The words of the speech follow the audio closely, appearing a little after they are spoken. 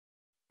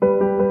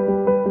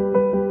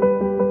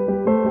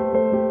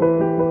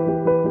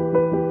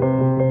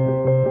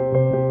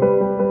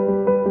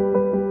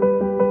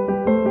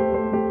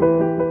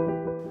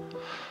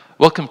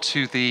Welcome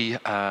to the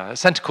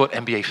CentreCourt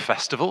MBA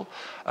Festival,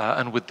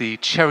 and with the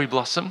cherry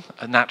blossom,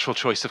 a natural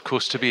choice, of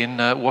course, to be in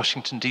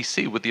Washington,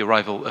 DC with the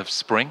arrival of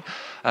spring.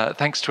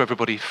 Thanks to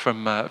everybody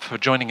for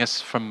joining us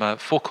from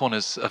four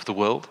corners of the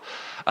world.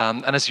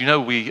 And as you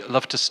know, we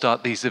love to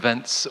start these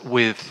events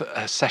with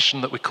a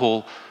session that we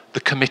call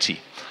the Committee.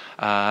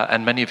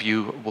 And many of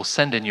you will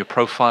send in your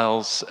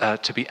profiles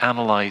to be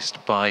analyzed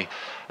by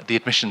the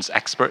admissions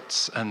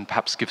experts and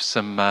perhaps give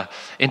some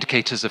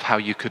indicators of how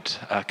you could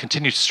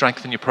continue to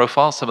strengthen your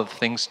profile, some of the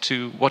things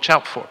to watch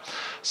out for.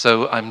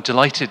 So I'm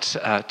delighted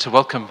to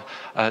welcome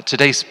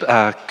today's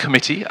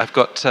committee. I've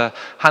got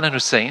Hanan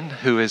Hussain,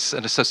 who is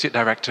an Associate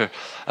Director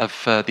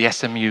of the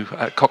SMU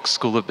Cox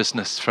School of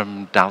Business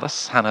from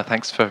Dallas. Hannah,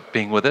 thanks for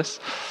being with us.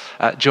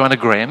 Joanna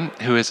Graham,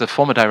 who is a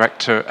former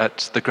director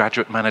at the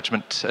Graduate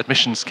Management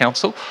Admissions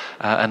Council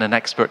and an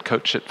expert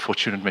coach at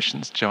Fortune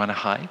Admissions. Joanna,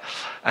 hi.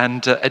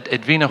 And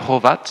Edwina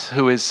Horvat,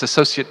 who is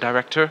associate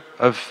director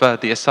of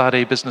the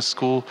ESADE Business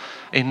School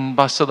in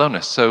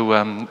Barcelona.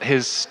 So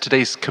here's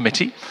today's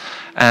committee,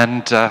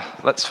 and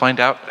let's find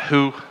out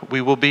who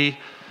we will be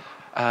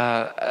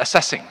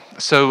assessing.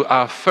 So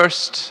our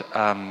first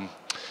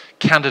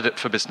candidate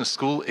for business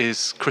school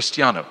is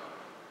Cristiano,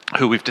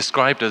 who we've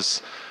described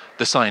as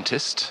the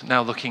scientist,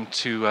 now looking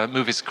to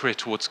move his career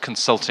towards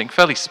consulting.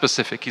 Fairly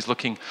specific, he's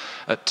looking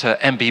at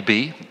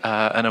MBB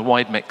and a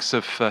wide mix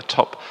of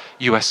top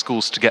US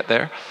schools to get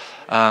there.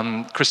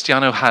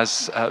 Cristiano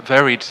has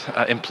varied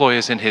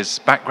employers in his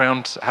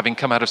background, having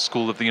come out of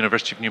school of the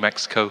University of New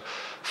Mexico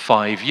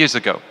 5 years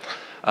ago.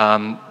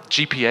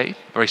 GPA,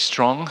 very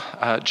strong.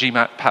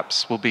 GMAT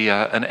perhaps will be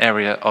an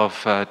area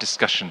of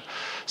discussion.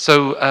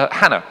 So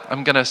Hannah,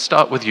 I'm going to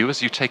start with you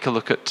as you take a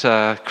look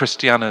at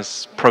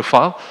Cristiano's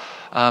profile.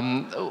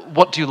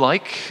 What do you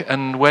like,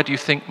 and where do you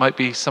think might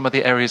be some of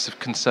the areas of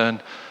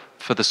concern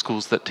for the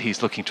schools that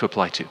he's looking to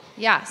apply to?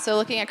 Yeah, so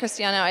looking at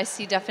Cristiano, I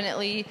see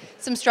definitely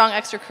some strong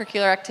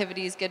extracurricular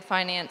activities, good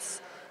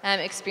finance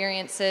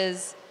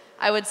experiences.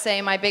 I would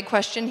say my big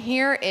question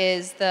here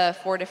is the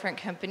 4 different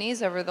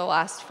companies over the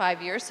last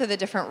 5 years, so the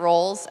different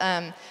roles.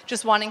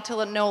 Just wanting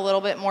to know a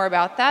little bit more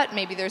about that.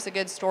 Maybe there's a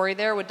good story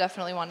there, would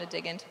definitely want to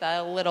dig into that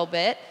a little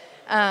bit.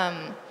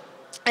 And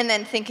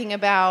then thinking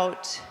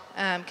about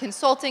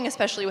consulting,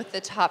 especially with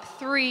the top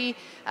 3,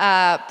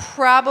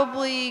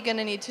 probably going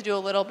to need to do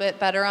a little bit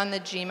better on the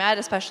GMAT,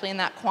 especially in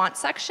that quant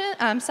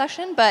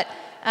session. But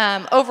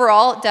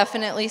overall,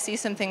 definitely see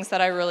some things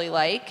that I really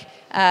like,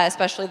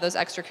 especially those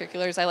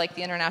extracurriculars. I like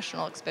the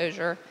international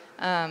exposure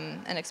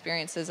and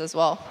experiences as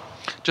well.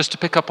 Just to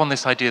pick up on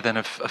this idea then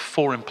of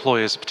 4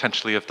 employers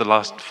potentially of the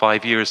last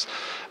 5 years,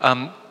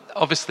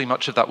 obviously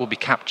much of that will be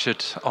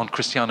captured on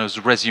Cristiano's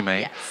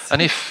resume. Yes.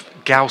 And if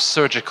Gauss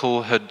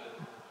Surgical had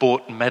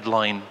bought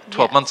Medline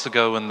 12 months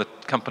ago and the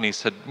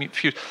companies had,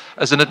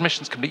 as an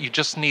admissions company, you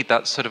just need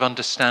that sort of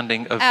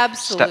understanding of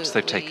steps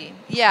they've taken.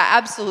 Yeah,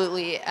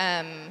 absolutely.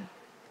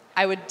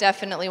 I would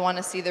definitely want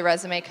to see the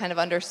resume kind of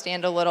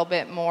understand a little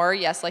bit more.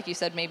 Yes, like you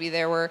said, maybe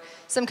there were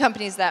some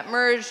companies that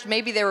merged,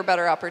 maybe there were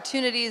better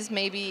opportunities,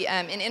 maybe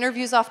in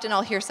interviews often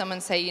I'll hear someone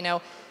say, you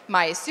know,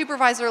 my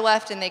supervisor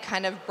left and they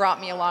kind of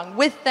brought me along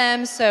with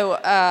them. So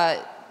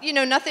you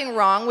know, nothing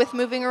wrong with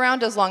moving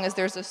around as long as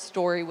there's a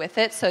story with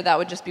it. So that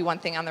would just be one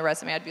thing on the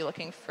resume I'd be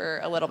looking for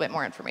a little bit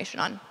more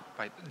information on.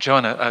 Right.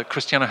 Joanna,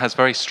 Cristiano has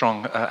very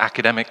strong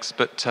academics,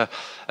 but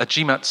a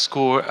GMAT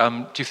score,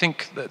 do you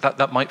think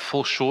that might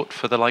fall short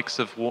for the likes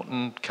of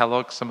Wharton,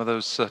 Kellogg, some of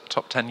those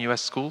top 10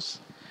 US schools?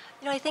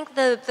 You know, I think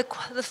the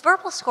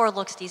verbal score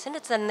looks decent.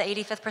 It's in the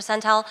 85th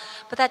percentile,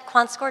 but that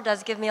quant score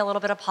does give me a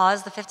little bit of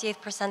pause, the 58th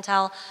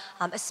percentile,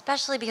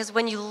 especially because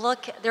when you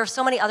look, there are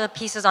so many other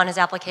pieces on his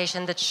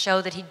application that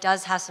show that he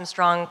does have some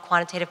strong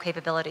quantitative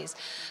capabilities.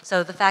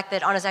 So the fact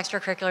that on his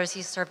extracurriculars,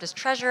 he served as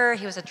treasurer,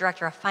 he was a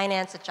director of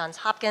finance at Johns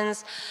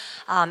Hopkins,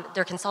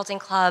 their consulting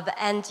club,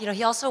 and you know,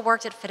 he also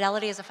worked at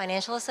Fidelity as a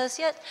financial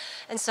associate.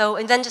 And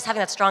then just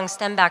having that strong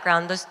STEM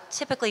background, those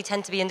typically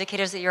tend to be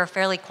indicators that you're a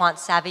fairly quant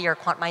savvy or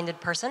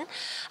quant-minded person.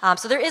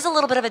 So there is a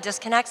little bit of a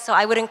disconnect, so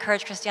I would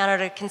encourage Cristiano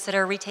to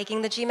consider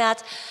retaking the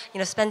GMAT, you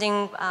know,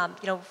 spending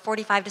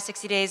 45 to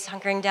 60 days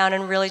hunkering down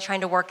and really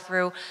trying to work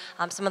through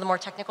some of the more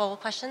technical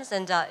questions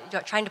and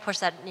trying to push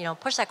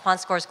that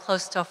quant score as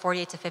close to a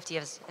 48 to 50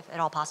 if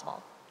at all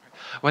possible.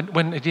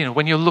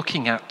 When you're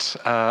looking at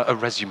a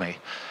resume,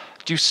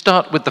 do you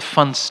start with the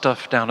fun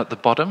stuff down at the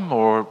bottom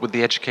or with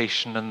the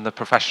education and the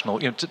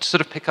professional, you know, to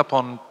sort of pick up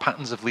on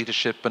patterns of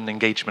leadership and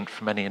engagement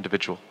from any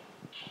individual?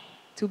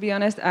 To be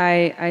honest,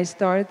 I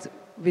start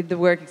with the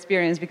work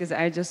experience because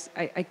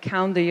I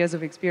count the years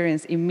of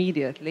experience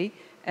immediately,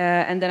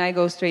 and then I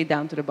go straight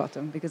down to the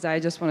bottom because I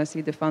just want to see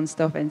the fun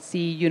stuff and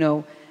see, you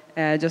know,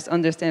 just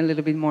understand a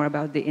little bit more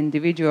about the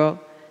individual,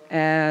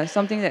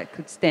 something that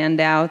could stand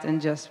out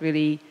and just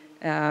really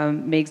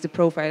makes the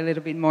profile a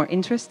little bit more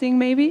interesting,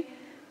 maybe.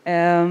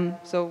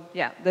 So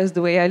yeah, that's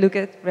the way I look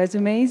at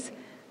resumes.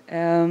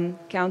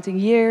 Counting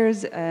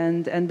years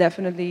and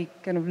definitely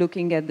kind of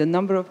looking at the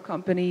number of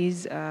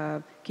companies,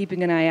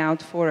 keeping an eye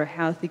out for a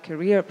healthy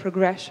career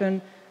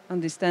progression,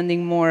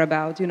 understanding more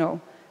about, you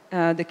know,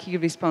 the key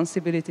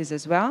responsibilities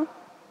as well.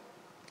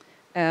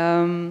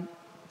 In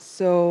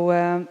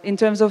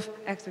terms of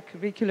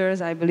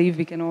extracurriculars, I believe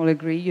we can all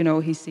agree,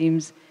 he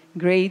seems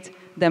great,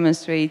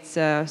 demonstrates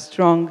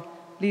strong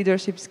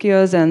leadership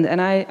skills,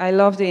 and I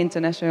love the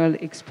international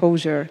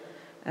exposure.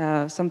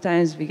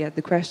 Sometimes we get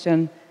the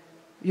question,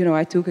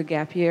 I took a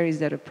gap year, is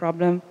that a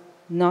problem?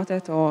 Not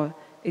at all.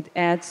 It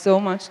adds so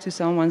much to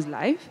someone's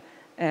life.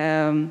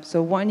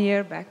 So 1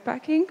 year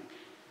backpacking,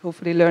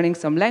 hopefully learning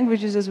some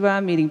languages as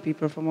well, meeting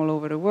people from all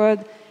over the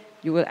world.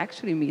 You will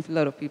actually meet a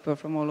lot of people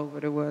from all over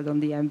the world on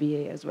the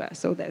MBA as well,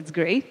 so that's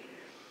great.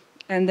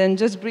 And then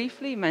just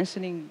briefly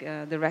mentioning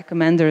the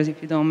recommenders,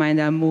 if you don't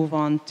mind, I'll move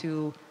on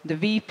to the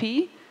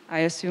VP, I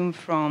assume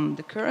from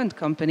the current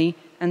company,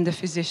 and the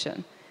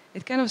physician.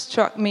 It kind of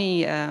struck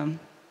me,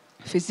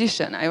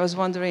 physician, I was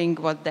wondering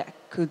what that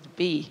could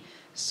be.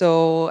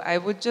 So I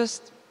would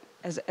just,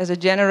 as a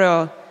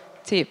general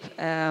tip,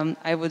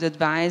 I would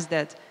advise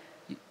that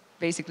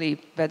basically,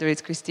 whether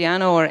it's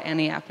Cristiano or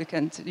any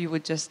applicant, you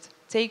would just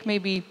take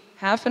maybe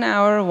half an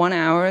hour, 1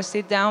 hour,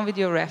 sit down with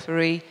your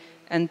referee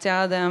and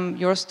tell them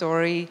your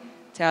story,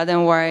 tell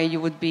them why you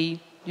would be,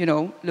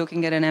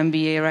 looking at an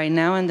MBA right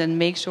now, and then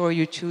make sure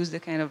you choose the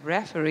kind of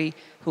referee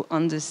who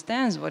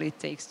understands what it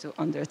takes to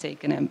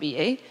undertake an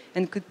MBA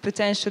and could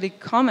potentially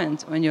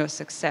comment on your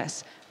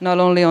success, not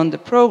only on the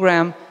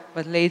program,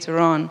 but later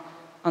on,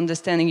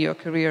 understanding your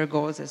career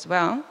goals as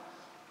well.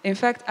 In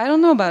fact, I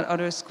don't know about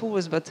other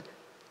schools, but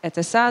at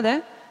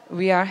ESADE,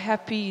 we are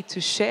happy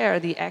to share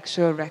the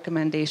actual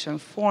recommendation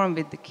form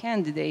with the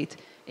candidate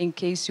in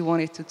case you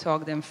wanted to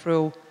talk them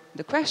through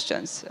the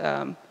questions.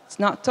 It's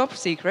not top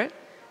secret.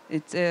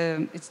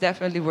 It's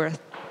definitely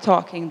worth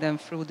talking them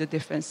through the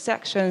different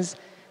sections.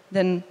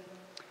 Then,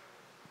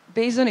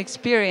 based on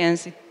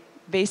experience,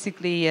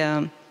 basically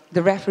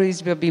the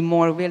referees will be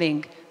more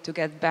willing to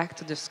get back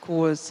to the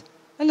schools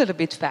a little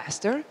bit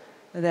faster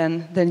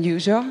than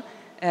usual.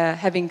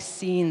 Having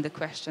seen the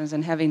questions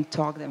and having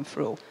talked them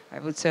through, I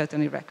would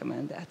certainly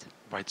recommend that.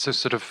 Right, so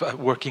sort of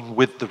working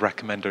with the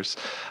recommenders.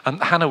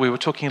 Hannah, we were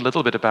talking a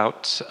little bit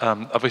about,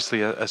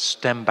 obviously, a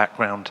STEM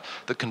background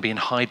that can be in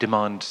high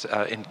demand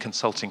in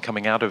consulting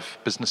coming out of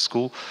business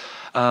school.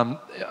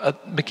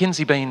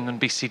 McKinsey, Bain, and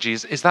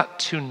BCG, is that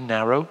too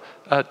narrow,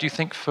 do you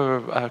think,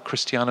 for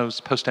Cristiano's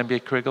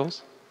post-MBA career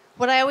goals?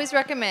 What I always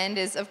recommend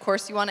is, of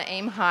course, you want to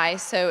aim high,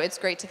 so it's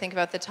great to think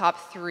about the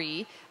top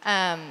 3.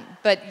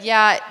 But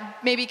yeah,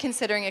 maybe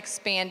considering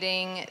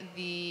expanding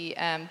the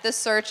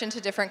search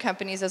into different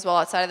companies as well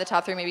outside of the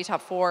top 3, maybe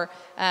top 4,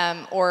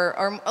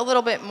 or a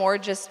little bit more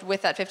just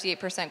with that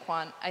 58%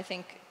 quant. I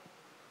think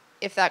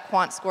if that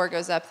quant score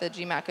goes up, the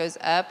GMAT goes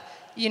up,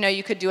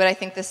 you could do it. I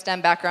think the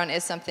STEM background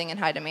is something in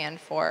high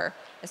demand for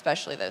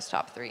especially those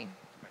top 3.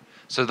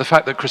 So the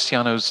fact that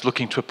Cristiano's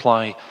looking to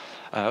apply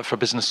for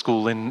business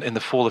school in the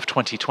fall of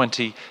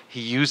 2020, he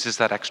uses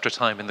that extra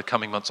time in the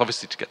coming months,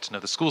 obviously to get to know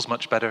the schools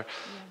much better,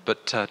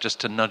 but just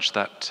to nudge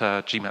that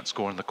GMAT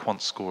score and the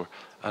quant score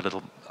a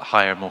little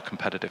higher, more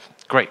competitive.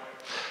 Great.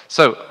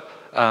 So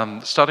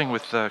starting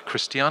with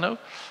Cristiano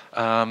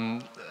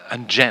and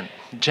Jen.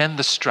 Jen,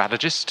 the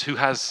strategist, who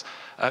has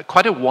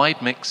quite a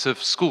wide mix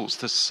of schools.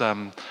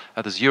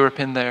 There's Europe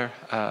in there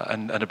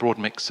and a broad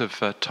mix of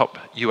top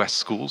US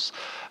schools.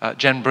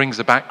 Jen brings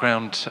a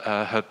background,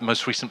 her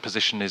most recent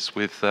position is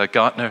with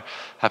Gartner,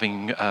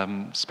 having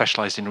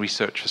specialized in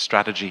research for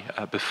strategy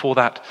before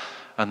that,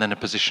 and then a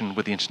position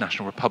with the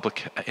International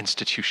Republic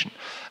Institution.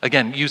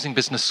 Again, using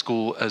business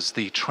school as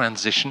the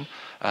transition,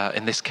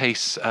 in this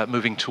case,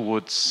 moving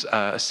towards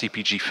a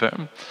CPG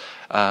firm,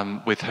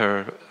 with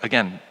her,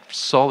 again,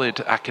 solid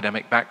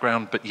academic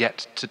background, but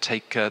yet to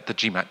take the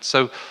GMAT.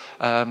 So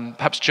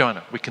perhaps,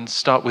 Joanna, we can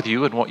start with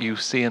you and what you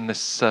see in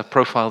this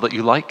profile that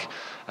you like,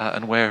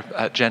 and where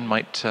Jen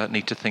might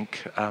need to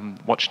think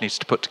what she needs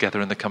to put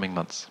together in the coming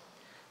months.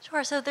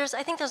 Sure. So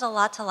I think there's a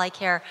lot to like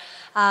here.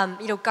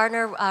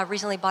 Gartner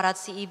recently bought out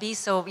CEB,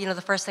 so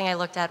the first thing I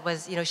looked at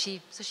was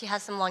she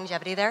has some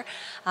longevity there.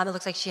 It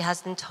looks like she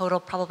has in total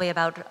probably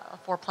about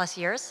 4+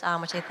 years,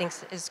 which I think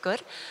is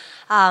good.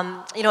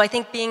 I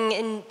think being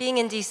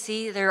in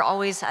DC, there are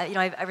always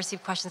I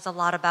receive questions a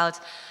lot about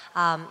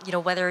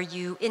whether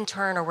you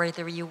intern or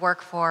whether you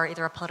work for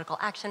either a political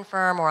action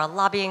firm or a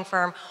lobbying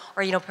firm,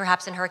 or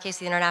perhaps in her case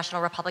the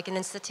International Republican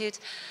Institute.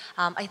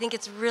 I think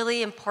it's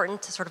really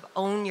important to sort of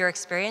own your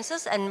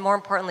experiences and, more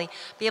importantly,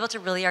 be able to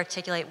really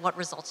articulate what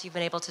results you've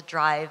been able to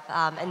drive.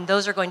 And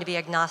those are going to be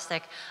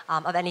agnostic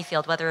of any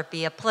field, whether it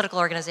be a political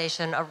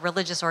organization, a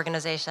religious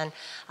organization,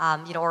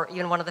 or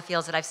even one of the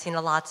fields that I've seen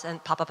a lot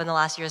and pop up in the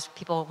last year is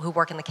people who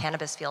work in the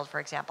cannabis field, for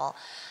example.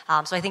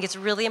 So I think it's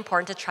really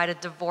important to try to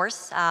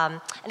divorce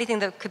anything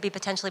that could be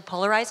potentially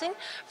polarizing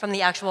from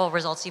the actual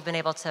results you've been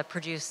able to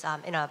produce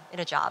in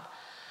a job.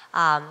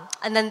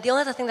 And then the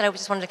only other thing that I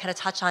just wanted to kind of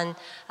touch on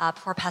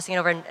before passing it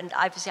over, and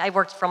obviously I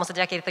worked for almost a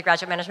decade at the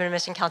Graduate Management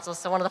Admission Council,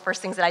 so one of the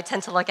first things that I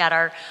tend to look at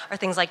are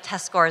things like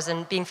test scores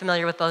and being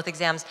familiar with both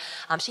exams.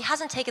 She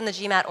hasn't taken the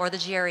GMAT or the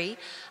GRE,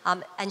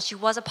 and she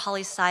was a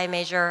poli-sci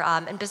major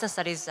and business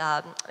studies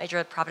major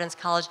at Providence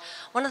College.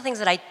 One of the things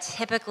that I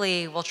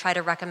typically will try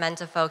to recommend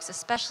to folks,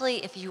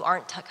 especially if you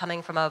aren't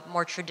coming from a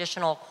more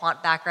traditional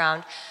quant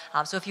background,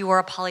 so if you were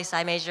a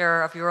poli-sci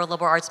major or if you were a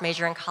liberal arts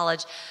major in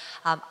college,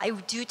 I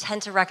do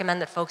tend to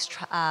recommend that folks,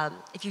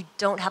 if you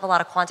don't have a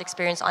lot of quant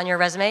experience on your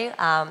resume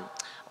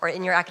or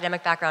in your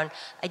academic background,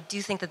 I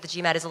do think that the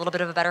GMAT is a little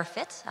bit of a better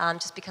fit,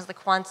 just because the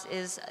quant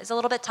is a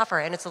little bit tougher,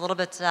 and it's a little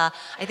bit. I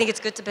think it's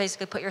good to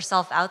basically put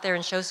yourself out there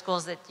and show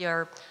schools that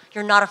you're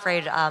not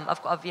afraid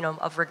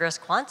of rigorous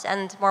quant,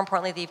 and more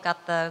importantly, that you've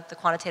got the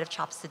quantitative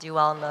chops to do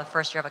well in the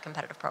first year of a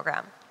competitive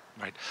program.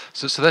 Right.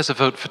 So there's a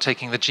vote for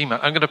taking the GMAT.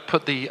 I'm going to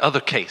put the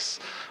other case.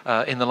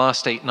 In the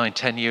last 8, 9,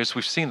 10 years,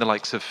 we've seen the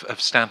likes of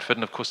Stanford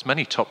and, of course,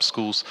 many top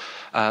schools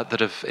that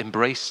have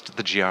embraced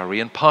the GRE,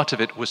 and part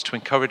of it was to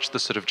encourage the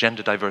sort of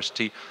gender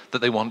diversity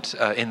that they want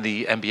in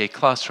the MBA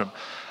classroom.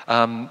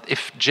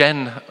 If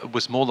Jen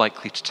was more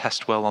likely to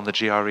test well on the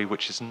GRE,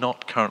 which is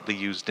not currently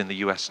used in the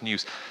US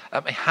news,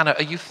 Hannah,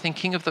 are you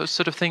thinking of those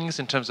sort of things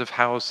in terms of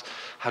how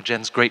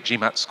Jen's great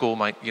GMAT score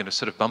might,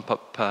 sort of bump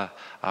up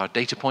our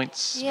data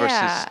points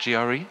versus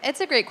GRE?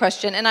 It's a great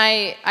question, and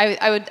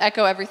I would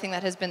echo everything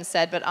that has been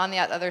said, but on the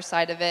other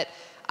side of it,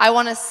 I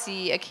want to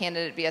see a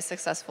candidate be as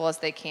successful as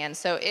they can.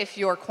 So if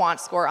your quant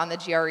score on the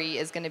GRE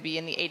is going to be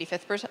in the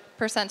 85th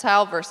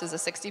percentile versus a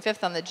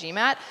 65th on the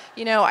GMAT,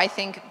 I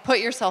think put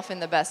yourself in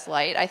the best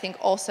light. I think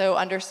also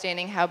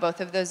understanding how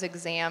both of those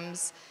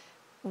exams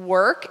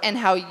work and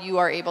how you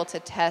are able to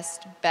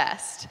test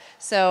best.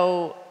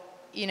 So,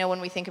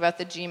 when we think about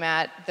the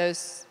GMAT,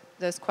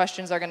 those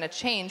questions are going to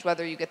change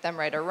whether you get them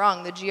right or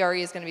wrong. The GRE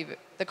is going to be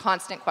the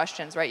constant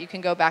questions, right? You can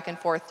go back and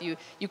forth.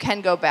 You can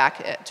go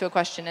back to a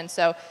question. And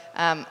so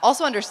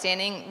also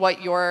understanding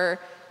what your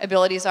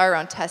abilities are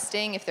around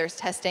testing, if there's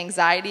test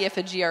anxiety, if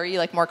a GRE,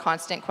 like more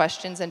constant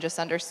questions, and just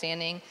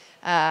understanding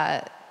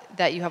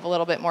that you have a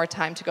little bit more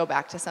time to go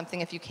back to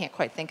something if you can't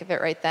quite think of it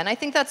right then. I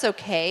think that's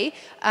okay,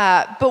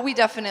 but we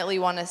definitely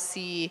want to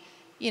see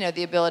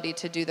the ability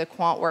to do the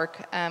quant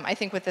work. I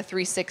think with the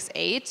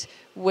 368,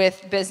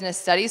 with business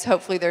studies,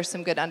 hopefully there's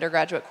some good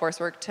undergraduate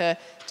coursework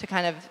to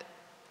kind of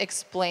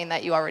explain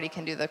that you already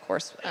can do the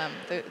course,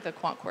 the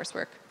quant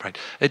coursework. Right.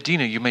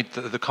 Dina, you made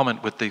the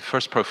comment with the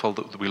first profile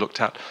that we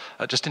looked at,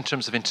 just in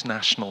terms of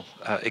international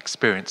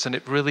experience, and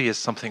it really is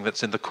something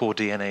that's in the core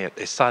DNA at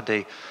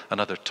ESADE and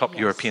other top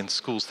European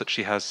schools that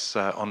she has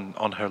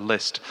on her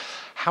list.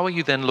 How are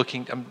you then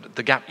looking,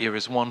 the gap year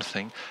is one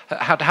thing,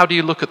 how do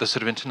you look at the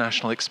sort of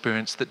international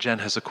experience that Jen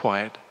has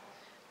acquired?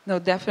 No,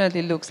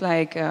 definitely looks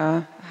like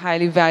a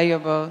highly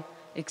valuable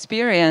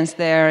experience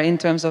there in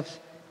terms of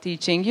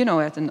teaching,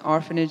 at an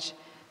orphanage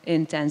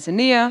in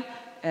Tanzania,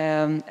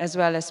 as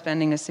well as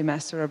spending a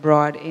semester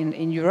abroad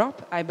in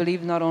Europe. I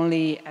believe not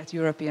only at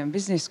European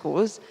business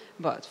schools,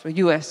 but for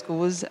US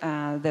schools,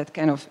 that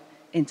kind of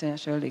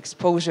international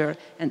exposure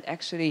and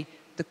actually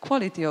the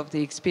quality of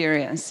the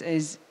experience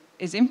is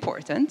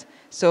important.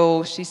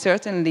 So she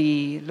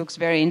certainly looks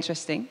very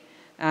interesting.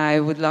 I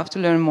would love to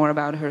learn more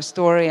about her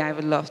story. I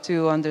would love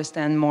to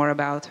understand more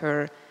about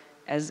her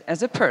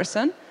as a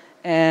person.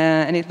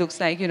 And it looks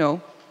like,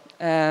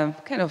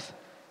 kind of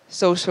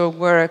social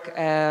work,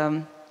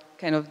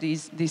 kind of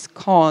this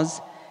cause,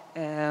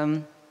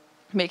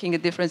 making a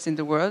difference in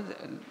the world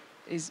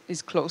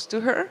is close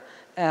to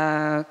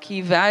her.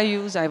 Key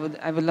values, I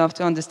would love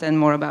to understand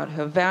more about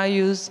her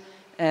values,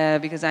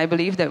 because I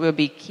believe that will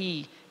be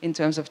key in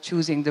terms of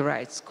choosing the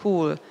right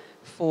school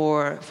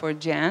for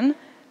Jen,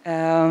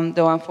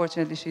 though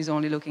unfortunately she's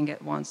only looking at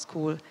one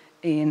school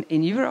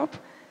in Europe.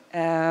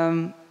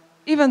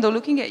 Even though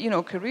looking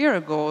at,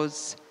 career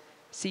goals,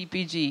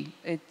 CPG,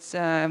 it's,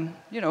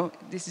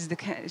 this is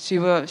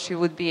she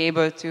would be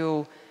able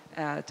to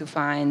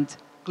find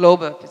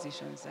global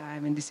positions. I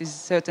mean, this is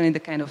certainly the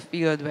kind of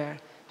field where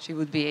she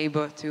would be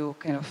able to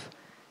kind of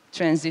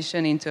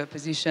transition into a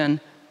position,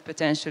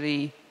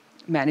 potentially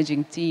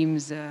managing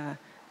teams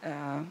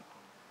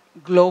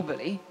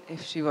globally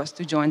if she was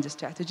to join the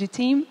strategy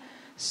team.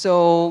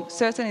 So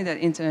certainly that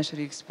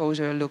international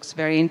exposure looks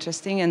very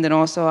interesting. And then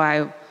also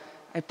I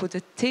put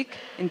a tick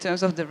in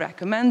terms of the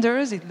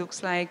recommenders. It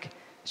looks like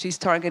she's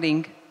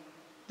targeting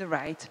the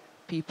right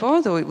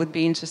people, though it would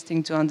be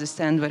interesting to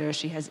understand whether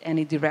she has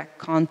any direct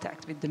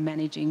contact with the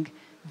managing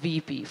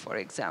VP, for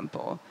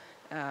example.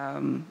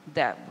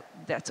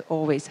 That's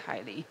always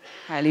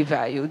highly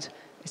valued,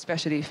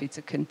 especially if it's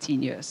a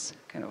continuous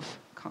kind of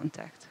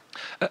contact.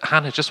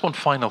 Hannah, just one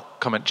final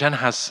comment. Jen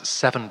has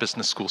 7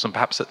 business schools, and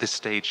perhaps at this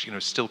stage,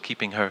 still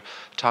keeping her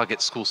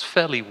target schools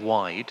fairly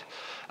wide.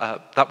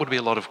 That would be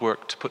a lot of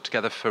work to put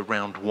together for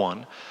round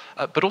 1,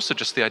 but also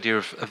just the idea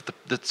of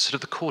the sort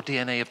of the core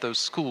DNA of those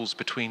schools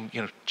between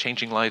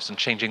changing lives and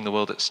changing the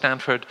world at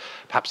Stanford,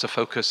 perhaps a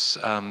focus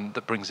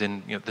that brings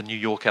in the New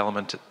York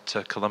element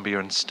at Columbia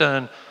and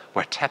Stern,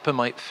 where TEPA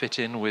might fit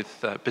in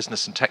with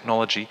business and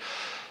technology.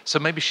 So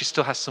maybe she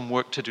still has some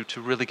work to do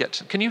to really get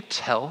to... Can you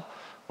tell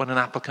when an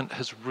applicant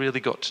has really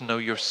got to know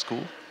your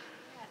school?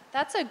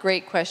 That's a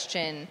great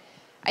question.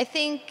 I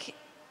think,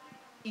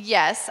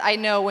 yes, I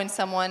know when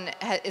someone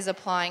is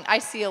applying, I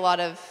see a lot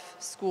of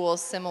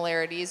schools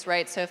similarities,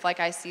 right? So if like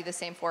I see the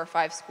same 4 or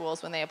 5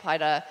 schools when they apply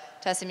to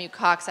SMU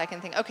Cox, I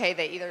can think, okay,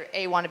 they either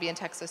A, want to be in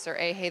Texas, or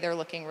A, hey, they're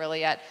looking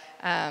really at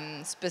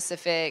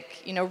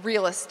specific, you know,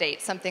 real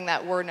estate, something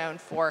that we're known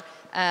for.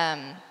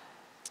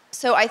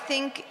 So I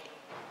think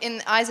in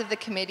the eyes of the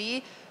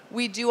committee,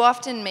 we do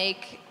often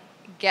make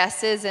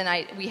guesses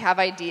and we have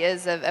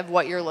ideas of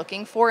what you're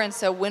looking for. And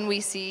so when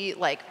we see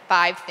like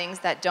 5 things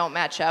that don't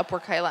match up, we're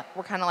kind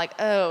of like,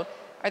 oh,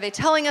 are they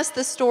telling us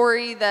the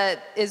story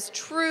that is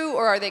true,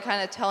 or are they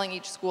kind of telling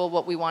each school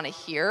what we want to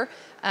hear?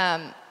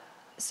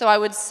 So I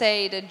would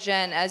say to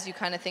Jen, as you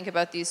kind of think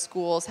about these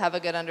schools, have a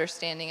good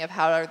understanding of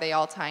how are they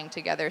all tying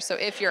together. So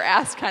if you're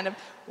asked kind of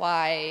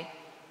why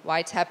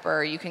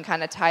Tepper, you can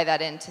kind of tie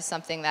that into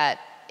something that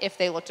if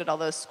they looked at all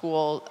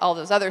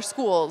those other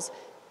schools,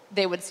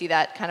 they would see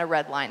that kind of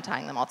red line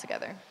tying them all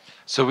together.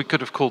 So we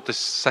could have called this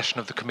session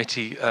of the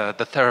committee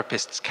the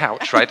therapist's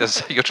couch, right?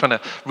 As you're trying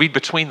to read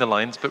between the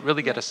lines, but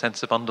really get a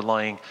sense of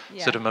underlying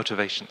sort of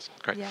motivations.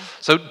 Great. Yeah.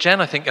 So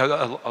Jen, I think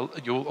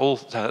you all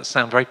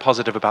sound very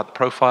positive about the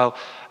profile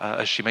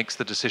as she makes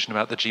the decision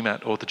about the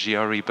GMAT or the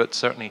GRE, but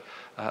certainly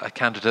a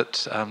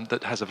candidate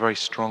that has a very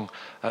strong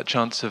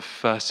chance of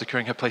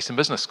securing her place in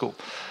business school.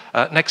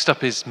 Next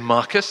up is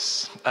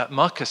Marcus.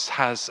 Marcus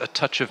has a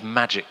touch of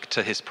magic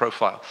to his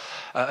profile.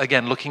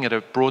 Again, looking at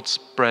a broad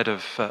spread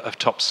of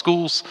top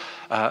schools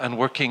and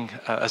working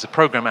as a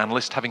program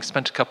analyst, having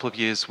spent a couple of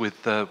years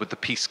with the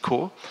Peace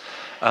Corps.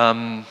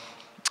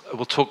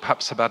 We'll talk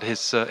perhaps about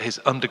his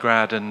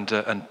undergrad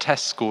and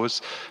test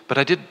scores, but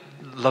I did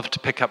love to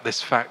pick up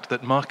this fact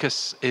that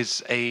Marcus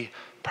is a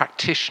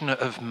practitioner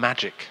of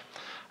magic.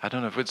 I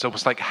don't know if it's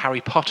almost like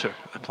Harry Potter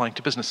applying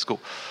to business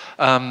school.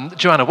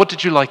 Joanna, what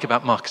did you like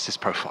about Marcus's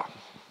profile?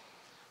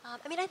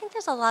 I mean, I think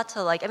there's a lot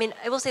to like. I mean,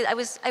 I will say I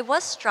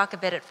was struck a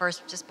bit at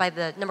first just by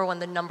the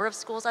the number of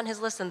schools on his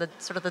list and the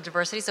sort of the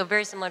diversity. So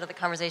very similar to the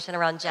conversation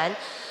around Jen.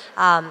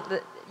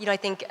 You know, I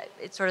think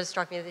it sort of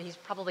struck me that he's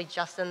probably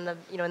just in the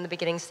in the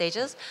beginning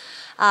stages.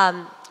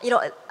 You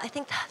know, I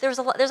think there's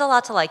a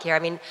lot to like here. I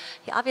mean,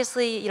 he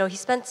obviously he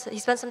spent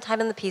some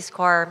time in the Peace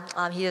Corps.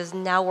 He has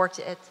now worked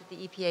at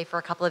the EPA for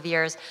a couple of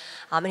years,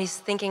 and he's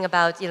thinking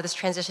about this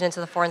transition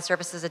into the foreign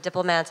service as a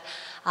diplomat.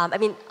 I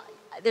mean,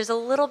 there's a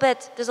little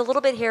bit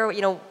here,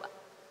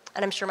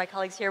 and I'm sure my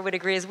colleagues here would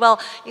agree as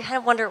well. You kind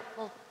of wonder,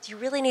 well, do you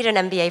really need an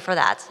MBA for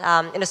that?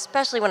 And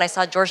especially when I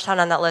saw Georgetown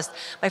on that list,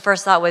 my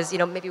first thought was,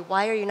 maybe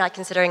why are you not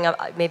considering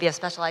maybe a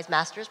specialized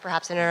master's,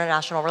 perhaps in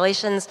international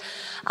relations?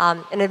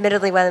 And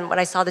admittedly, when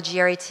I saw the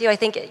GRE too, I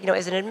think,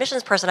 as an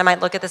admissions person, I might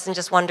look at this and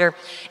just wonder,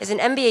 is an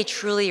MBA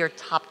truly your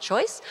top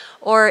choice?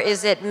 Or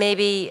is it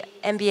maybe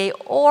MBA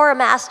or a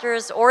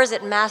master's, or is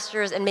it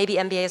master's and maybe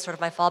MBA is sort of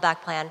my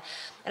fallback plan?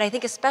 And I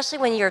think especially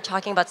when you're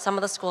talking about some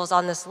of the schools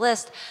on this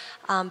list,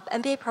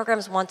 MBA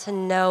programs want to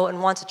know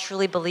and want to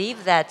truly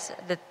believe that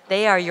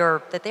they are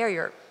your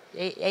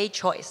a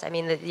choice. I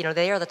mean, that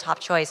they are the top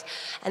choice,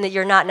 and that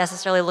you're not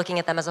necessarily looking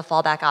at them as a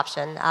fallback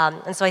option.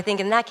 And so I think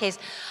in that case,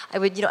 I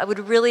would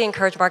really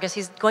encourage Marcus.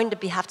 He's going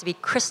to have to be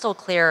crystal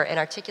clear in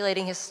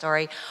articulating his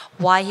story,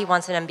 why he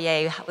wants an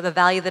MBA, the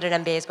value that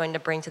an MBA is going to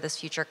bring to this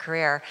future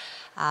career.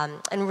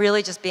 And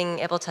really just being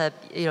able to,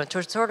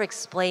 to sort of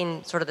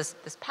explain sort of this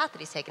path that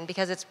he's taken,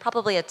 because it's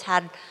probably a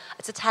tad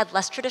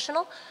less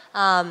traditional,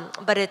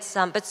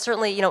 but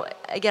certainly,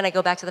 again, I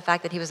go back to the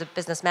fact that he was a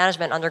business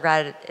management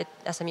undergrad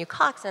at SMU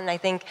Cox, and I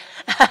think,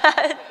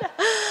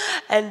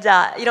 and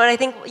I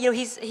think,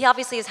 he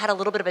obviously has had a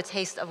little bit of a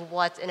taste of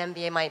what an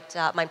MBA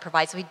might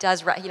provide, so he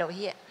does,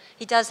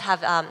 he does have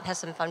has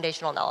some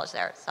foundational knowledge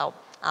there, so.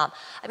 I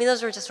mean,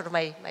 those are just sort of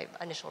my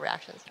initial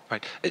reactions.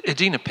 Right.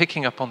 Adina,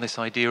 picking up on this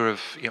idea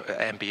of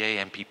MBA,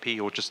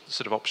 MPP, or just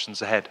sort of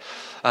options ahead,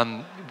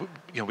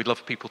 we'd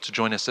love people to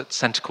join us at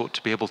CentreCourt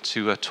to be able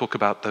to talk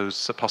about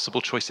those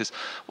possible choices.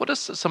 What are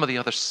some of the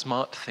other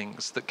smart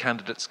things that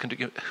candidates can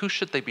do? Who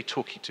should they be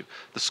talking to?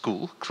 The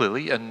school,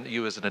 clearly, and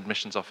you as an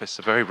admissions office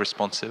are very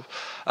responsive,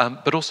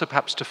 but also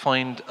perhaps to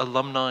find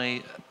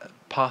alumni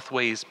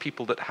pathways,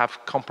 people that have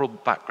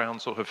comparable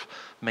backgrounds or have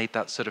made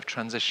that sort of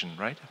transition,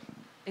 right?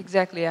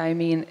 Exactly. I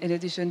mean, in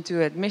addition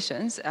to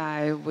admissions,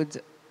 I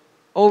would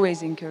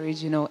always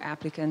encourage,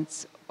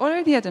 applicants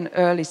already at an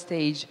early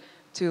stage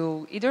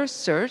to either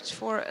search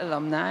for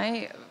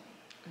alumni,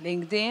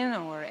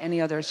 LinkedIn or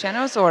any other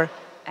channels, or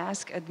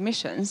ask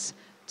admissions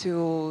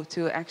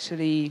to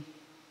actually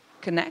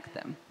connect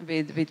them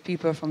with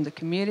people from the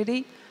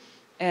community.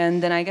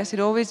 And then I guess it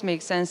always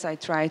makes sense. I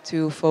try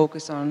to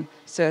focus on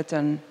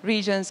certain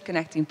regions,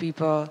 connecting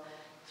people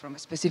from a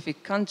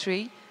specific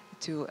country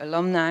to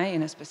alumni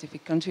in a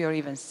specific country or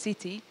even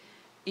city,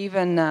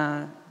 even,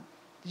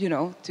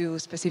 to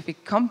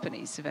specific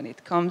companies when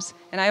it comes.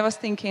 And I was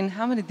thinking,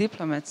 how many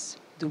diplomats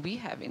do we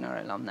have in our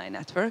alumni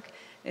network?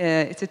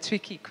 It's a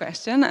tricky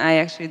question. I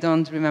actually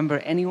don't remember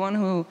anyone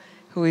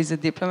who is a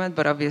diplomat,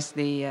 but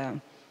obviously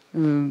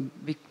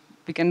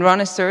we can run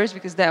a search,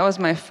 because that was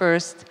my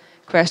first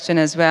question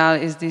as well.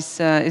 Is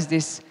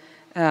this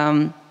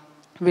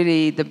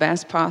really the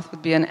best path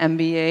would be an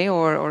MBA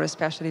or a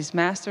specialist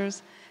master's?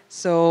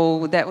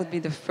 So that would be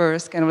the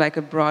first kind of like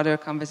a broader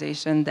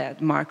conversation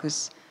that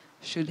Marcus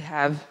should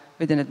have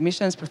with an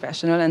admissions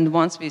professional. And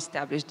once we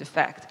establish the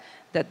fact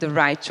that the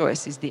right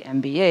choice is the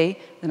MBA,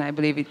 then I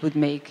believe it would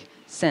make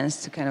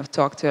sense to kind of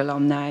talk to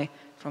alumni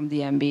from the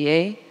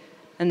MBA.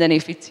 And then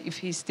if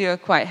he's still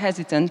quite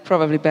hesitant,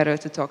 probably better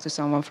to talk to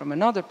someone from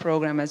another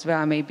program as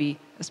well, maybe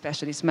a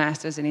specialist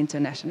master's in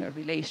international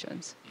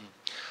relations.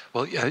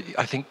 Well, yeah,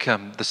 I think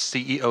the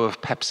CEO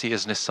of Pepsi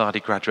is an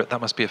ISADI graduate.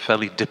 That must be a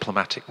fairly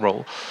diplomatic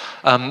role.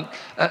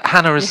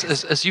 Hannah,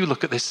 as you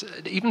look at this,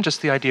 even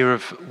just the idea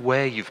of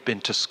where you've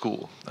been to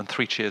school, and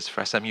 3 cheers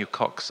for SMU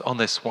Cox on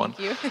this one.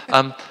 Thank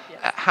you.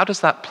 How does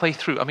that play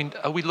through? I mean,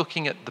 are we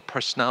looking at the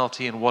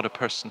personality and what a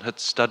person had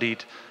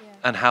studied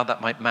and how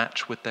that might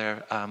match with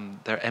their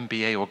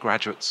MBA or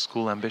graduate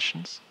school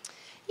ambitions?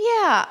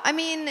 Yeah, I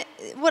mean,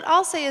 what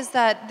I'll say is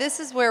that this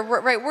is where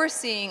we're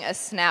seeing a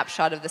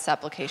snapshot of this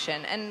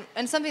application,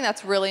 and something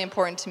that's really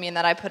important to me and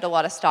that I put a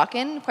lot of stock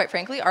in, quite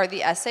frankly, are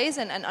the essays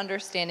and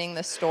understanding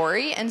the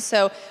story. And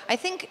so I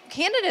think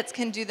candidates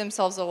can do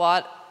themselves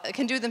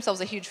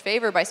a huge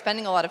favor by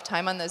spending a lot of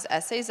time on those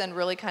essays and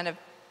really kind of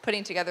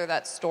putting together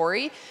that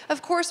story.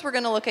 Of course, we're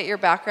going to look at your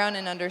background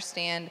and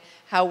understand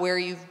how where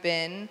you've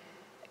been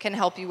can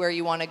help you where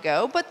you want to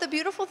go. But the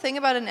beautiful thing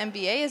about an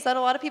MBA is that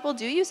a lot of people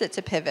do use it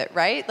to pivot,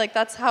 right? Like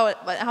that's how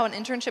an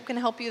internship can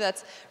help you.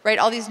 That's right,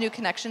 all these new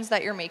connections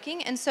that you're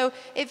making. And so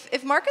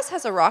if Marcus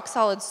has a rock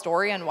solid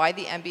story on why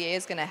the MBA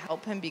is going to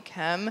help him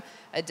become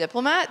a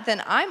diplomat,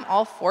 then I'm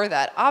all for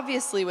that.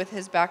 Obviously, with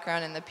his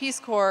background in the Peace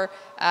Corps,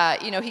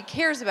 he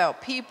cares about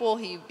people.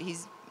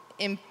 He's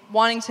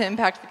wanting to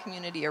impact the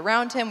community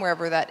around him,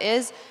 wherever that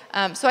is.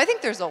 So I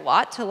think there's a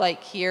lot to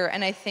like here,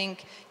 and I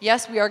think,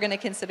 yes, we are going to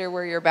consider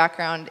where your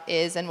background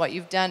is and what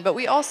you've done, but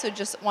we also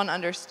just want to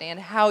understand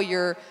how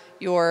your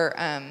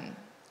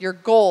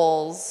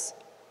goals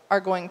are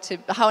going to,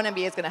 how an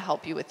MBA is going to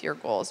help you with your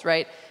goals,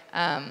 right?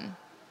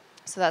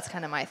 So that's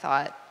kind of my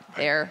thought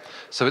there.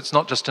 So it's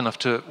not just enough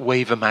to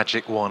wave a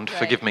magic wand, right.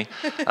 Forgive me,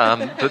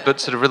 but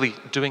sort of really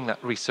doing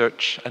that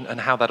research and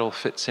how that all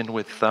fits in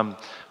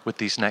with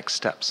these next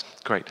steps.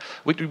 Great.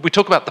 We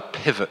talk about the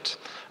pivot,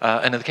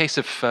 and in the case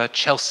of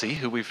Chelsea,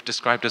 who we've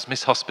described as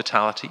Miss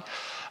Hospitality,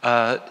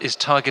 is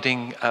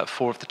targeting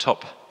 4 of the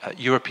top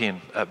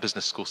European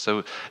business schools.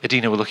 So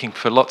Edina, we're looking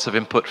for lots of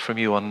input from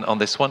you on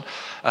this one.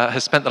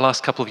 Has spent the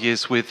last couple of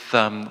years with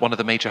one of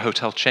the major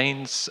hotel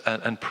chains,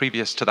 and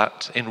previous to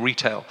that in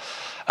retail.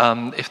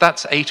 If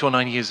that's 8 or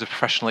 9 years of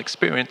professional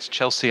experience,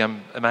 Chelsea,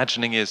 I'm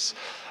imagining, is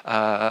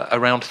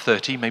around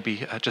 30,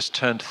 maybe just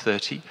turned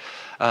 30,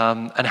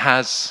 and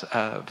has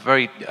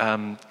very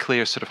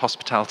clear sort of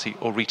hospitality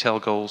or retail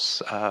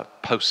goals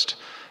post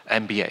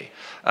MBA.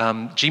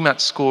 GMAT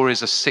score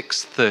is a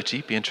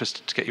 630. Be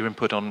interested to get your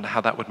input on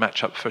how that would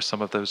match up for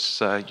some of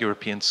those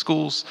European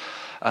schools.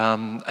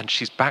 And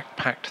she's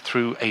backpacked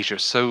through Asia.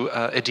 So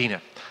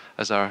Edina,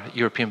 as our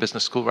European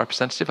Business School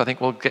representative, I think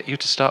we'll get you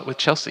to start with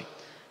Chelsea.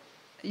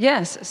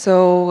 Yes,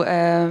 so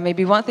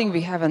maybe one thing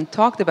we haven't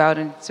talked about,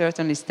 and it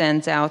certainly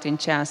stands out in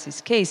Chelsea's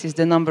case, is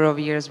the number of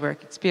years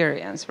work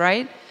experience,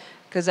 right?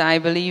 Because I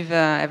believe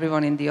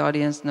everyone in the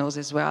audience knows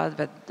as well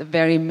that the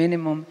very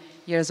minimum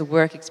years of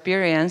work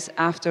experience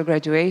after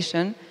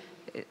graduation,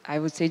 I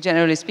would say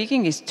generally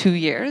speaking, is 2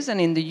 years.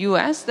 And in the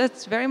US,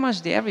 that's very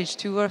much the average,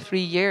 2 or 3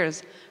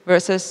 years,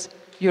 versus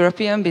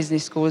European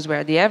business schools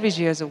where the average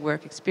years of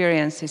work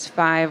experience is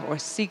 5 or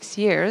 6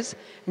 years.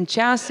 And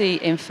Chelsea,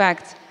 in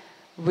fact,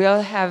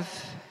 will have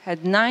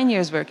had 9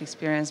 years work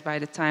experience by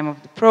the time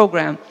of the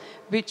program,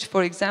 which,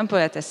 for example,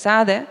 at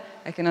ESADE,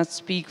 I cannot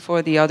speak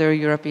for the other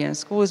European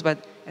schools, but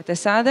at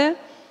ESADE,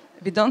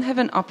 we don't have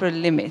an upper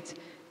limit.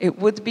 It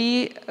would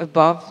be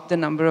above the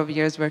number of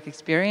years work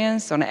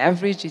experience. On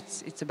average,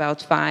 it's about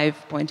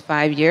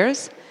 5.5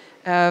 years.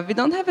 We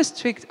don't have a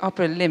strict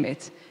upper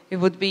limit. It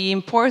would be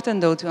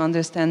important, though, to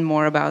understand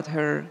more about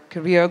her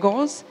career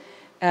goals.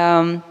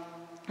 And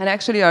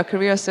actually, our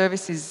career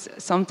services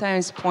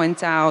sometimes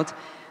point out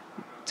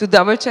to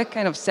double-check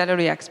kind of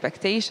salary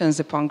expectations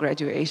upon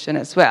graduation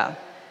as well.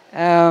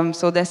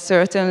 So that's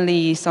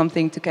certainly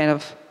something to kind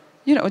of,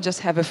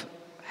 just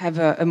have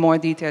a more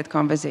detailed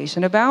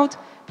conversation about.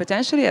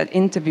 Potentially at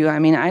interview, I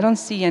mean, I don't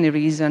see any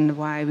reason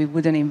why we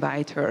wouldn't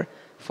invite her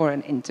for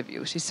an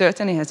interview. She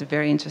certainly has a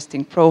very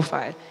interesting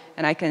profile,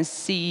 and I can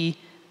see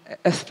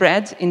a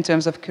thread in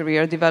terms of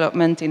career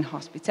development in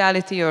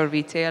hospitality or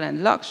retail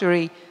and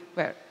luxury,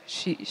 where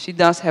she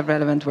does have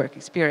relevant work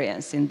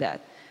experience in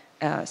that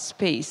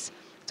space.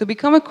 To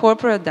become a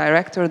corporate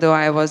director, though,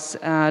 I was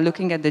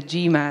looking at the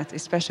GMAT,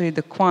 especially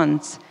the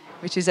quants,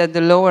 which is at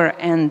the lower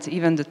end.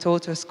 Even the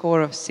total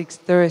score of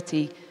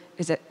 630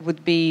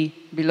 would be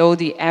below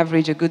the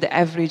average, a good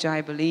average,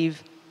 I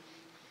believe,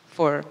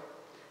 for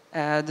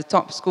The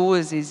top school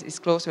is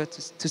closer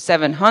to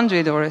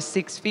 700, or a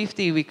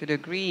 650, we could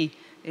agree,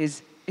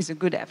 is a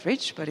good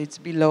average, but it's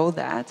below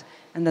that.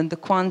 And then the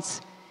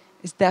quants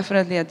is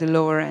definitely at the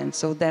lower end.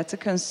 So that's a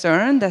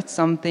concern. That's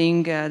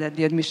something that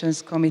the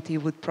admissions committee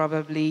would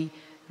probably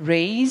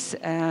raise.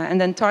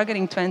 And then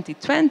targeting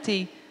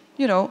 2020,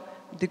 you know,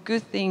 the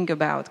good thing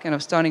about kind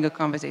of starting a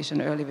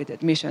conversation early with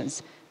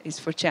admissions is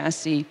for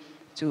chassis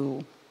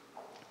to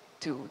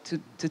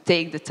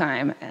take the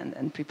time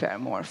and prepare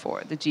more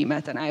for the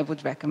GMAT, and I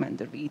would recommend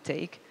the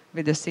retake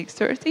with the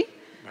 630.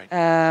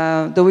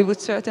 Right. Though we would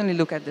certainly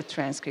look at the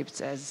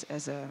transcripts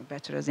as a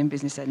bachelor's in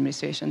business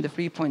administration. The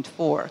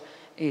 3.4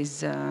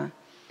 is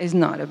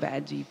not a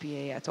bad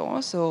GPA at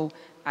all, so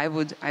I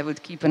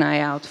would keep an eye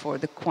out for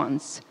the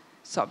quants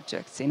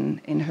subjects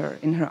in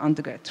her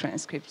undergrad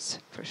transcripts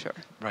for sure.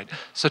 Right.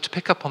 So to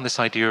pick up on this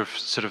idea of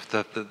sort of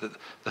the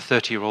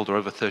 30-year-old or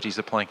over 30s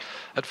applying,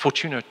 at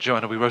Fortuna,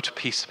 Joanna, we wrote a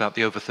piece about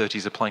the over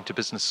 30s applying to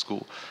business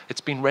school.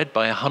 It's been read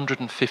by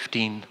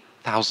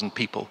 115,000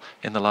 people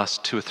in the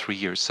last 2 or 3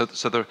 years. So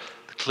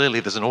clearly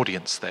there's an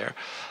audience there.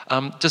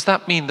 Does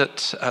that mean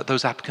that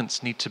those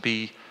applicants need to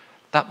be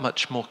that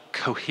much more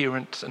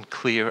coherent and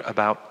clear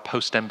about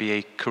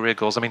post-MBA career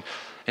goals? I mean,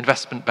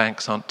 investment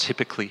banks aren't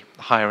typically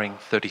hiring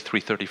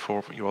 33,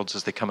 34-year-olds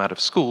as they come out of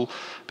school,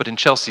 but in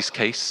Chelsea's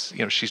case, you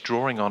know, she's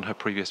drawing on her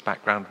previous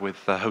background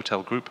with the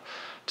hotel group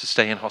to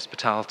stay in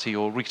hospitality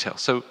or retail.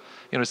 So,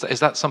 you know, is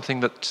that something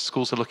that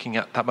schools are looking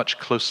at that much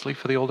closely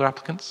for the older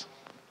applicants?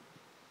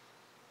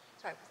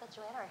 Sorry, was that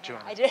Joanna or Hannah?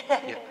 Joanna. I did.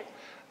 Yeah.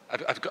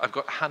 I've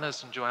got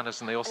Hannah's and Joanna's,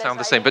 and they all sound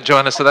the same. But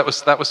Joanna, so that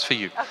was for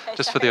you, okay,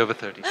 just sorry. for the over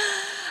 30s.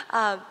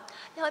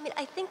 No, I mean,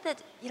 I think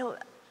that, you know,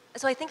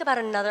 so I think about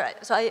another,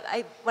 so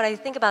when I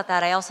think about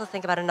that, I also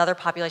think about another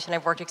population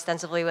I've worked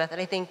extensively with,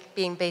 and I think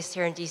being based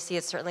here in DC,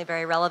 it's certainly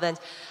very relevant,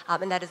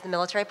 and that is the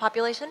military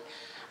population.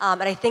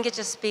 And I think it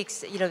just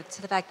speaks, you know,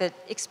 to the fact that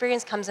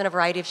experience comes in a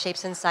variety of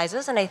shapes and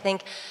sizes, and I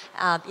think,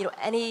 you know,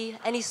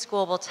 any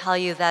school will tell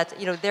you that,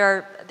 you know,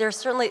 there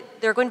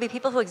are going to be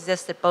people who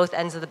exist at both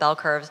ends of the bell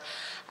curves.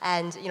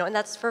 And, you know, and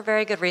that's for a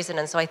very good reason.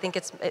 And so I think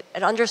it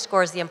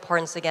underscores the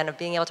importance, again, of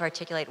being able to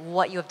articulate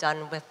what you have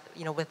done with,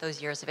 you know, with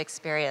those years of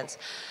experience.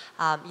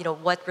 You know,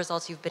 what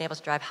results you've been able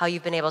to drive, how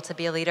you've been able to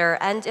be a leader,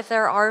 and if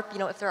there are, you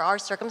know, if there are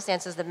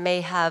circumstances that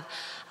may have,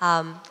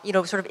 you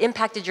know, sort of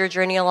impacted your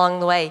journey along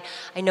the way.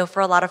 I know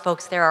for a lot of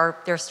folks there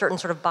are certain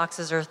sort of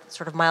boxes or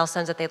sort of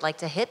milestones that they'd like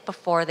to hit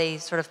before they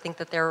sort of think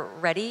that they're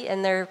ready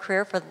in their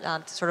career for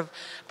to sort of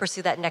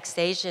pursue that next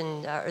stage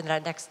and or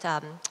that next,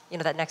 you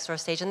know, that next sort of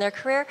stage in their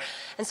career.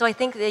 And so I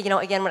think that, you know,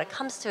 again, when it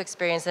comes to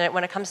experience and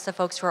when it comes to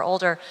folks who are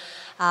older,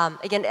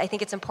 again, I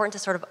think it's important to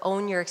sort of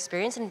own your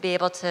experience and be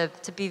able to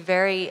be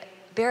very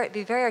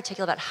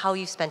articulate about how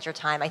you spent your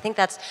time. I think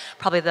that's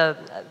probably the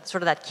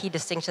sort of that key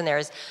distinction there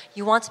is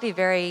you want to be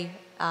very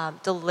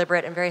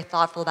deliberate and very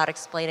thoughtful about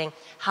explaining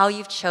how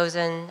you've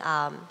chosen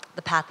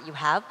the path that you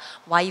have,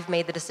 why you've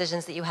made the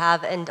decisions that you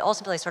have, and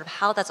ultimately sort of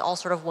how that's all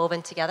sort of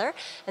woven together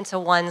into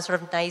one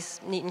sort of nice,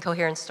 neat, and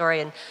coherent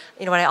story. And,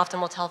 you know, what I often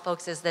will tell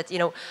folks is that, you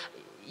know,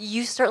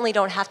 you certainly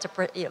don't have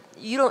to,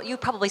 you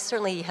probably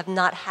certainly have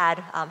not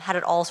had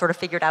it all sort of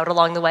figured out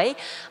along the way.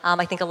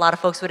 I think a lot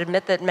of folks would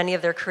admit that many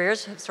of their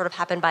careers have sort of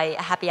happened by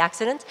a happy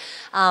accident.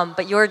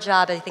 But your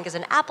job, I think, as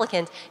an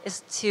applicant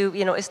is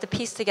to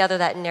piece together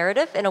that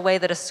narrative in a way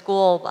that a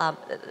school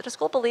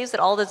believes that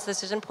all those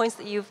decision points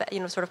that you've,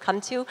 you know, sort of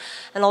come to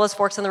and all those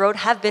forks in the road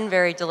have been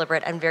very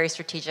deliberate and very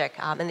strategic.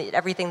 And that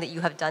everything that you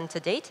have done to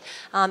date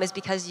is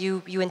because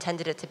you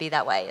intended it to be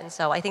that way. And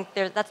so I think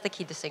that's the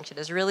key distinction,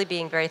 is really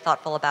being very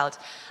thoughtful about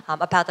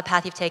the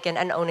path you've taken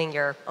and owning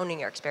your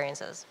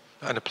experiences.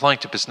 And applying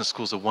to business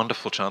school is a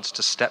wonderful chance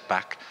to step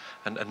back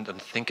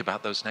and think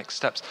about those next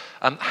steps.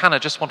 Hannah,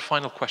 just one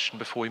final question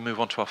before we move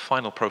on to our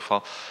final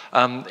profile.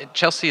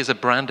 Chelsea is a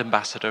brand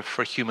ambassador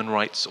for a human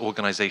rights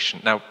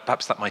organization. Now,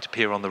 perhaps that might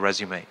appear on the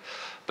resume,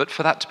 but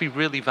for that to be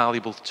really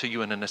valuable to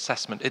you in an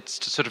assessment, it's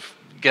to sort of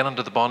get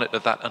under the bonnet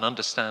of that and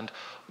understand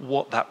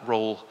what that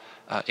role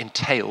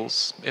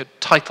entails.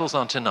 Titles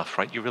aren't enough,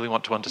 right? You really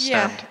want to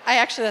understand.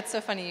 Yeah, that's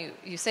so funny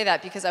you say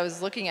that, because I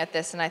was looking at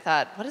this and I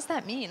thought, what does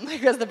that mean?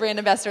 Like, as the brand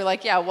ambassador,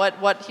 like, yeah,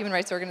 what human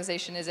rights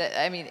organization is it?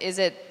 I mean,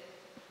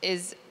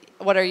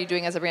 what are you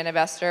doing as a brand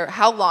ambassador?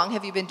 How long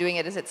have you been doing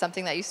it? Is it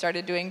something that you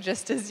started doing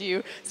just as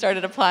you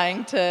started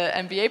applying to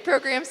MBA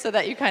programs so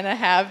that you kind of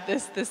have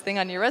this thing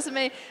on your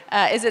resume?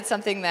 Is it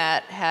something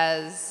that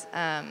has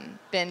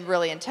been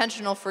really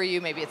intentional for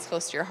you? Maybe it's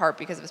close to your heart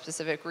because of a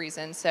specific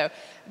reason. So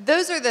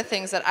those are the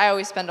things that I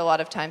always spend a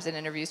lot of times in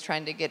interviews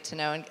trying to get to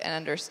know and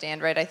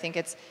understand, right? I think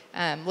it's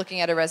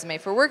looking at a resume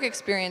for work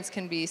experience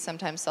can be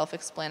sometimes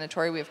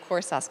self-explanatory. We, of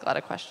course, ask a lot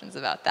of questions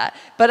about that.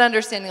 But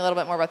understanding a little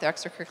bit more about the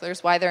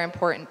extracurriculars, why they're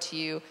important to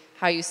you,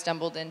 how you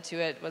stumbled into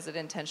it, was it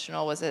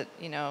intentional, was it,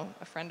 you know,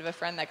 a friend of a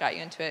friend that got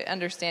you into it,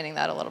 understanding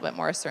that a little bit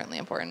more is certainly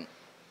important.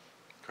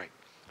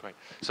 Great.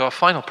 So our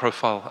final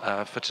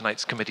profile for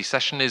tonight's committee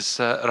session is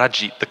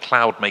Rajit, the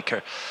cloud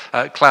maker.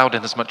 Cloud,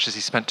 in as much as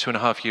he spent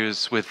 2.5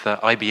 years with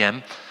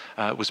IBM,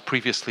 was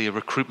previously a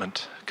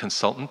recruitment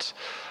consultant.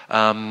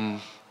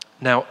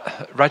 Now,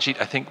 Rajit,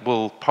 I think,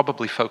 will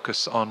probably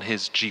focus on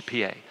his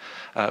GPA,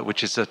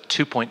 which is a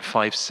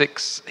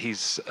 2.56.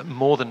 He's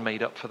more than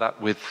made up for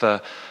that with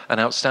an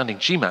outstanding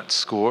GMAT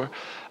score.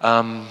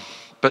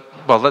 But,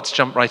 well, let's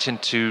jump right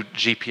into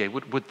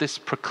GPA. Would this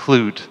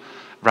preclude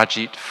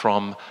Rajit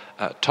from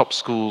top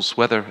schools,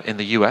 whether in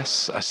the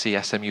US, I see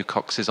SMU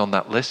Cox is on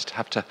that list,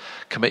 have to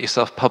commit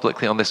yourself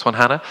publicly on this one,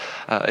 Hannah,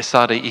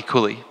 ESADE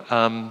equally.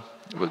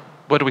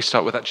 Where do we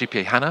start with that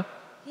GPA? Hannah?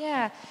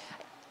 Yeah,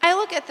 I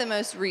look at the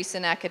most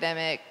recent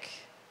academic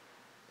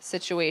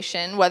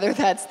situation, whether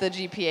that's the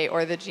GPA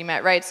or the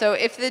GMAT, right? So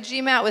if the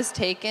GMAT was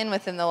taken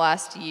within the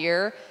last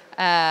year,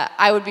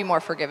 I would be more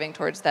forgiving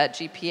towards that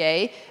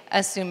GPA,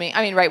 assuming,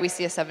 I mean, right, we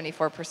see a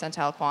 74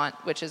 percentile quant,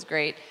 which is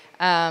great.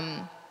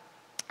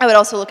 I would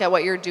also look at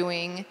what you're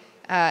doing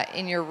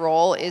in your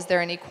role. Is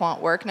there any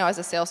quant work? Now, as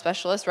a sales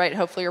specialist, right,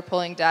 hopefully you're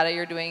pulling data,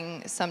 you're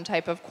doing some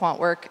type of quant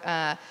work.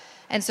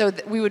 And so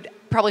we would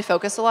probably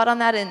focus a lot on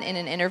that in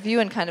an interview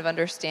and kind of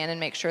understand and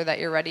make sure that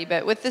you're ready.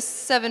 But with this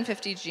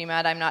 750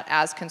 GMAT, I'm not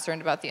as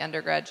concerned about the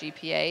undergrad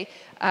GPA.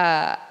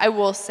 I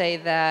will say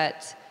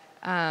that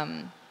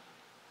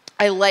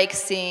I like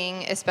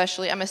seeing,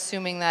 especially, I'm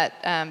assuming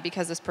that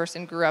because this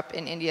person grew up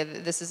in India,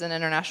 this is an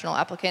international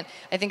applicant.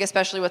 I think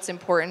especially what's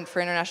important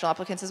for international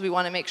applicants is we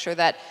want to make sure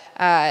that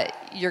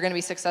you're going to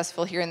be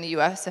successful here in the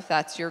US if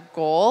that's your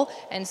goal.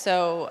 And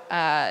so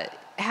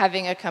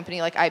having a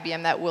company like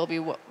IBM that will be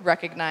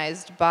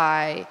recognized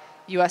by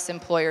US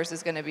employers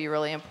is going to be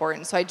really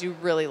important. So I do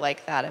really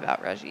like that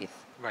about Rajit.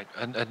 Right,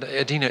 and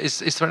Adina, is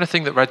there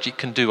anything that Rajit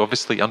can do?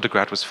 Obviously,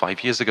 undergrad was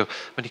 5 years ago,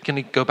 but can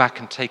he go back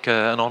and take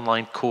an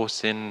online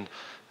course in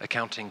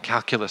accounting,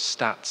 calculus,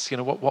 stats? You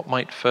know, what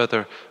might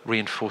further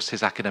reinforce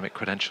his academic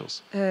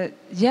credentials?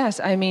 Yes,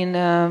 I mean,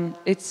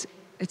 it's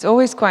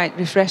always quite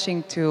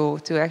refreshing to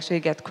actually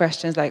get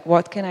questions like,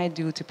 what can I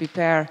do to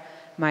prepare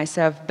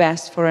myself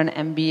best for an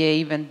MBA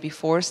even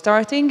before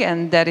starting?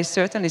 And that is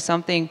certainly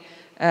something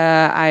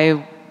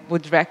I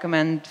would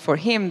recommend for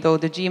him, though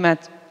the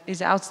GMAT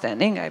is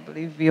outstanding. I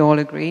believe we all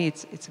agree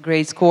it's a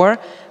great score.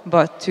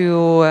 But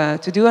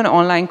to do an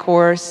online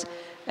course,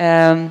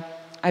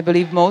 I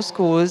believe most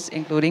schools,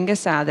 including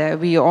ESADE,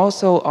 we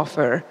also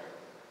offer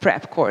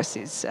prep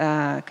courses,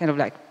 kind of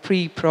like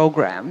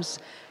pre-programs,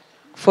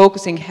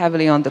 focusing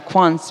heavily on the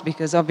quants,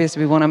 because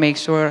obviously we want to make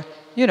sure,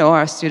 you know,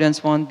 our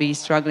students won't be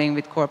struggling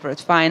with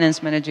corporate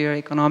finance, managerial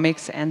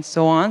economics, and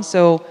so on.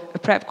 So a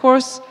prep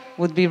course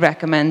would be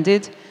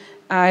recommended.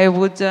 I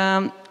would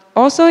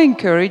also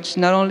encourage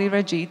not only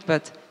Rajit,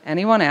 but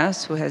anyone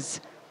else who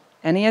has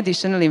any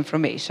additional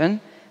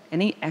information,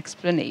 any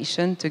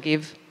explanation to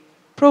give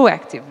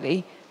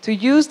proactively, to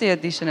use the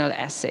additional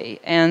essay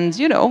and,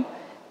 you know,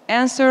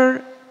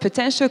 answer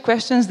potential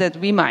questions that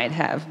we might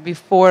have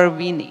before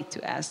we need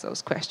to ask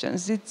those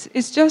questions.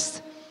 It's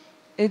just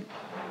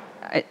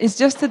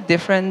a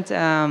different,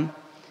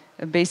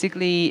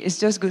 basically, it's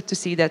just good to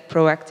see that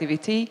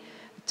proactivity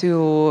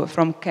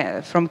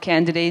from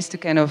candidates to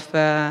kind of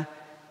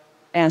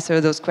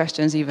answer those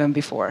questions even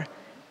before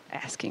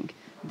asking.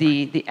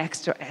 The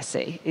extra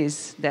essay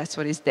that's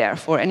what is there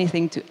for.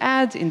 Anything to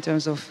add in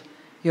terms of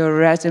your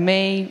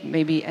resume,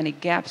 maybe any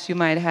gaps you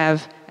might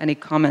have, any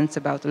comments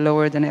about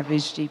lower than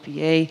average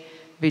GPA,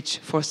 which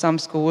for some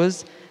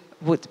schools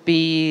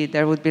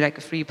there would be like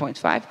a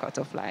 3.5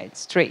 cutoff line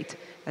straight.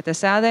 At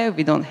ESADE,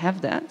 we don't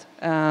have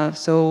that.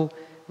 So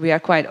we are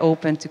quite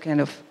open to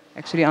kind of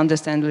actually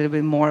understand a little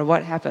bit more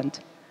what happened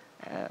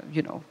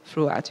you know,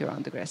 throughout your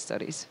undergrad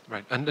studies.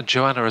 Right, and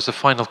Joanna, as a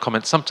final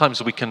comment,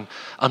 sometimes we can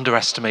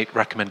underestimate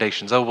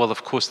recommendations. Oh, well,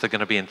 of course they're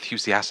going to be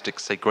enthusiastic,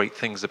 say great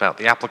things about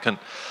the applicant.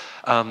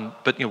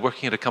 But, you know,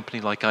 working at a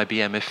company like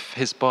IBM, if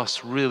his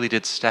boss really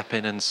did step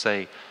in and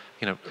say,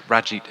 you know,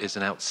 Rajit is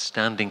an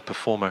outstanding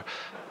performer,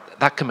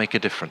 that can make a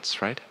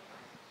difference, right?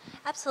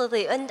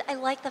 Absolutely, and I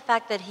like the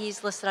fact that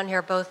he's listed on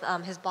here both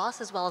his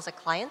boss as well as a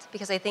client,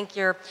 because I think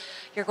you're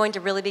going to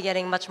really be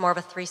getting much more of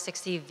a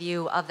 360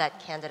 view of that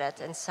candidate.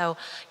 And so,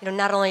 you know,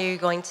 not only are you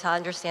going to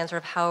understand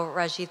sort of how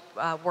Rajit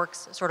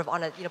works sort of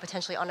on a, you know,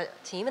 potentially on a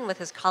team and with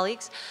his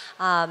colleagues,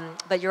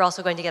 but you're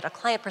also going to get a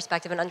client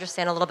perspective and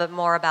understand a little bit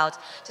more about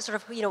just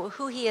sort of, you know,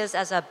 who he is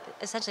as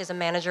essentially as a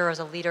manager or as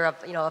a leader of,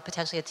 you know,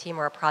 potentially a team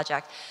or a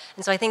project.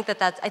 And so I think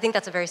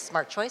that's a very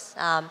smart choice.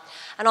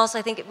 And also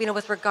I think, you know,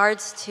 with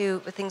regards to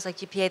things like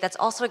GPA, that's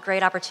also a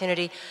great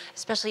opportunity,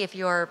 especially if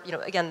you're, you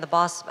know, again, the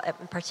boss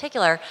in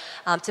particular,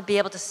 to be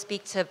able to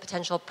speak to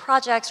potential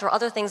projects or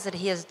other things that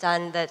he has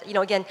done that, you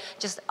know, again,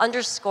 just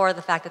underscore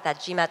the fact that that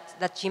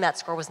GMAT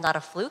score was not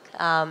a fluke,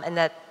 and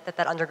that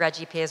undergrad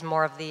GPA is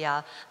more of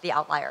the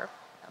outlier.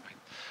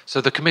 So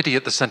the committee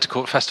at the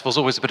CentreCourt Festival is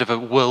always a bit of a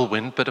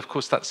whirlwind, but of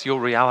course that's your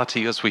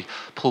reality as we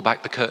pull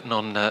back the curtain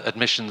on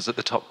admissions at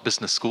the top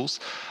business schools.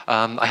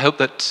 I hope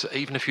that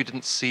even if you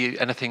didn't see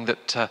anything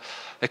that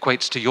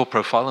equates to your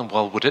profile, and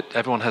well would it,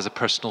 everyone has a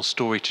personal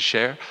story to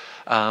share,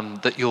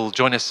 that you'll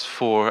join us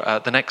for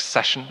the next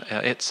session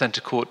at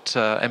CentreCourt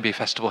MBA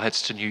Festival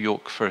heads to New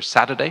York for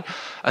Saturday.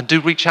 And do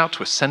reach out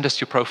to us, send us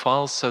your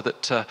profiles so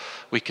that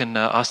we can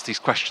ask these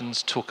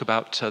questions, talk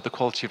about the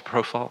quality of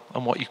profile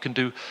and what you can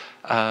do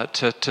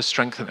to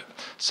strengthen it.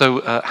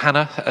 So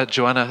Hannah,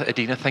 Joanna,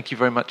 Adina, thank you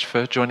very much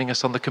for joining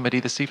us on the committee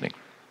this evening.